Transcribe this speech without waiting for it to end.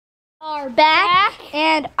Are back,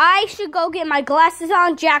 and I should go get my glasses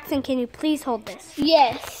on. Jackson, can you please hold this?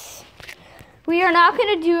 Yes. We are not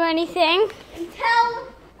going to do anything,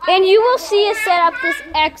 and you will see us set up this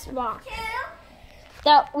Xbox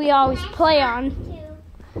that we always play on.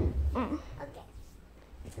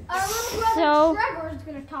 So Trevor's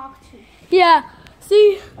gonna talk to. Yeah,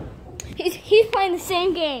 see, he's playing the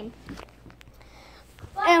same game.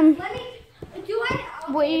 Let me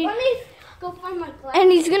go find my glasses.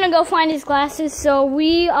 And he's gonna go find his glasses. So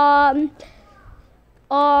we we're gonna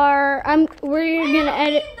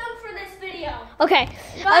edit them for this video. Okay.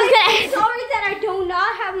 Guys, I'm sorry that I do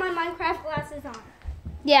not have my Minecraft glasses on.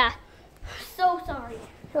 Yeah. So sorry.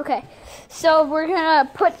 Okay. So we're gonna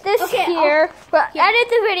put this here. But edit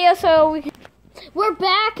the video so we can. We're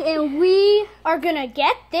back and we are gonna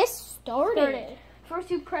get this started. First,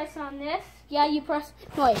 you press on this. Yeah, you press.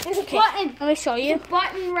 Wait. There's a button. Let me show you. There's a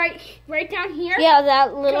button right down here. Yeah,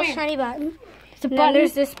 that little shiny button. It's a button. button.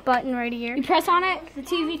 There's this button right here. You press on it. The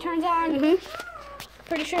TV turns on.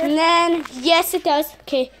 Pretty sure. And then yes, it does.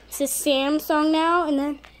 Okay, it's a Samsung now, and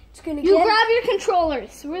then it's gonna. You grab your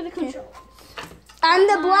controllers. We're the controllers. I'm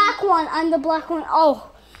the black one. I'm the black one.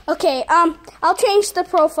 Oh, okay. I'll change the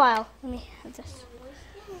profile. Let me have this.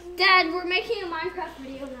 Dad, we're making a Minecraft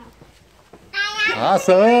video now.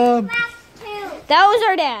 Awesome. That was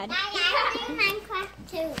our dad.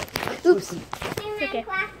 Oops. Okay.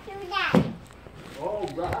 All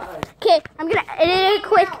right. Okay, I'm gonna edit it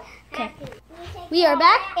quick. Okay. We are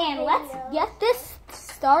back, and let's get this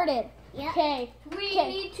started. Okay. We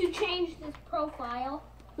need to change this profile.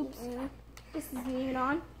 Oops. This isn't even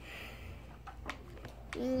on.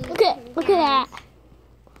 Look at that.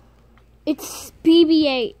 It's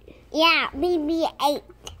BB-8. Yeah, BB-8.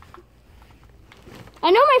 I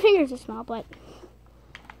know my fingers are small, but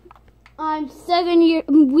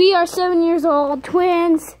we are 7 years old,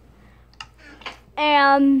 twins,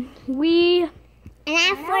 and we. And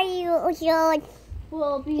after you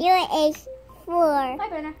will be. You is 4. Bye,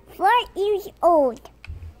 Brenna. 4 years old.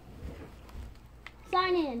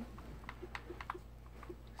 Sign in.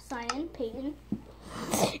 Sign in, Peyton.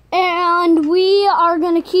 And we are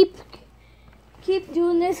gonna keep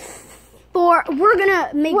doing this. We're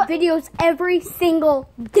gonna make videos every single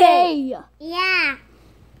day. Yeah,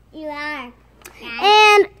 you are.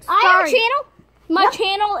 And I have a channel. My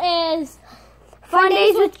channel is Fun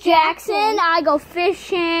Days with Jackson. I go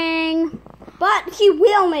fishing. But he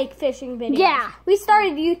will make fishing videos. Yeah. We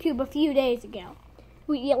started YouTube a few days ago.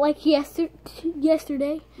 Like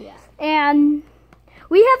yesterday. Yeah. And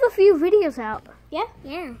we have a few videos out. Yeah?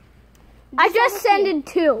 Yeah. I just sent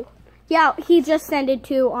 2. Yeah, he just sent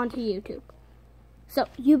 2 onto YouTube. So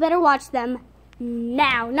you better watch them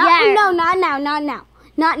now. No, not now.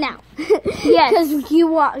 Not now. Yes. Because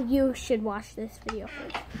you should watch this video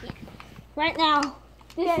first. Yeah. Right now,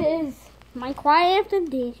 this is Minecraft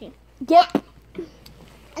edition. Yep.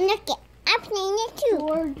 And look it, I'm playing it too.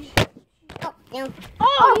 George. Oh, no.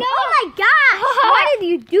 Oh, no. Oh my gosh. Why did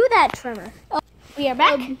you do that, Trevor? We are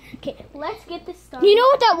back. Okay, let's get this started. You know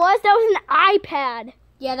what that was? That was an iPad.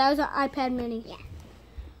 Yeah, that was an iPad mini. Yeah.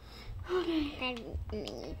 Okay.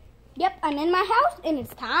 Yep, I'm in my house and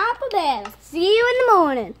it's time for bed. See you in the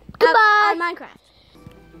morning. Goodbye. On Minecraft.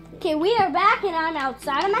 Okay, we are back and I'm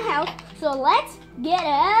outside of my house. So let's get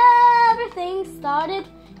everything started.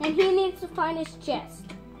 And he needs to find his chest.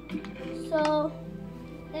 So,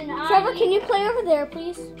 Trevor, can you play over there,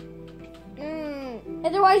 please?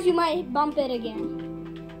 Otherwise, you might bump it again.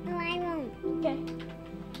 No, I won't. Okay.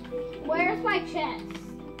 Where's my chest?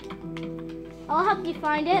 I'll help you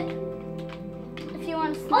find it. If you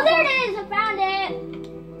want to. Oh, there it is! I found it.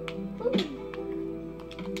 Ooh.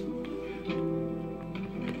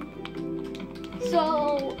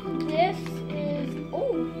 So this is.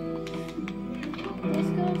 Oh, this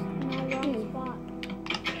goes in the wrong spot.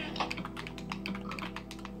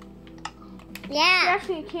 Yeah.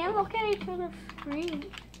 Actually, you can't look at each other's screen.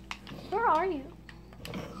 Where are you?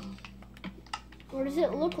 Where does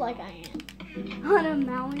it look like I am? On a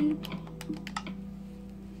mountain.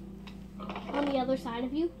 On the other side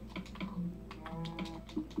of you.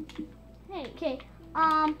 Hey, okay.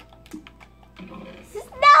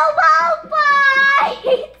 Snowball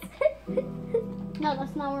fight! No,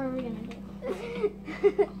 that's not what we're gonna do.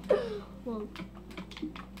 Whoa.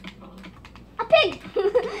 A pig!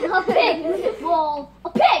 A pig! Well, a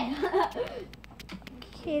pig!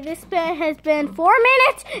 Okay, this bit has been 4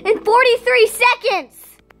 minutes and 43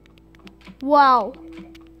 seconds! Wow.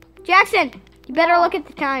 Jackson, you better look at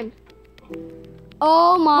the time.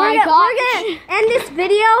 Oh my god. We're gonna end this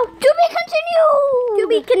video. To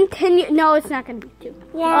be continued. No, it's not gonna be two.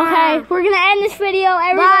 Yeah. Okay, we're gonna end this video.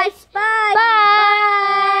 Everybody, bye.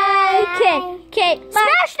 Okay.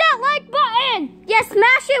 Smash that like button. Yeah,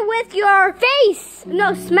 smash it with your face.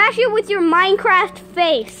 No, smash it with your Minecraft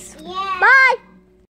face. Yeah. Bye.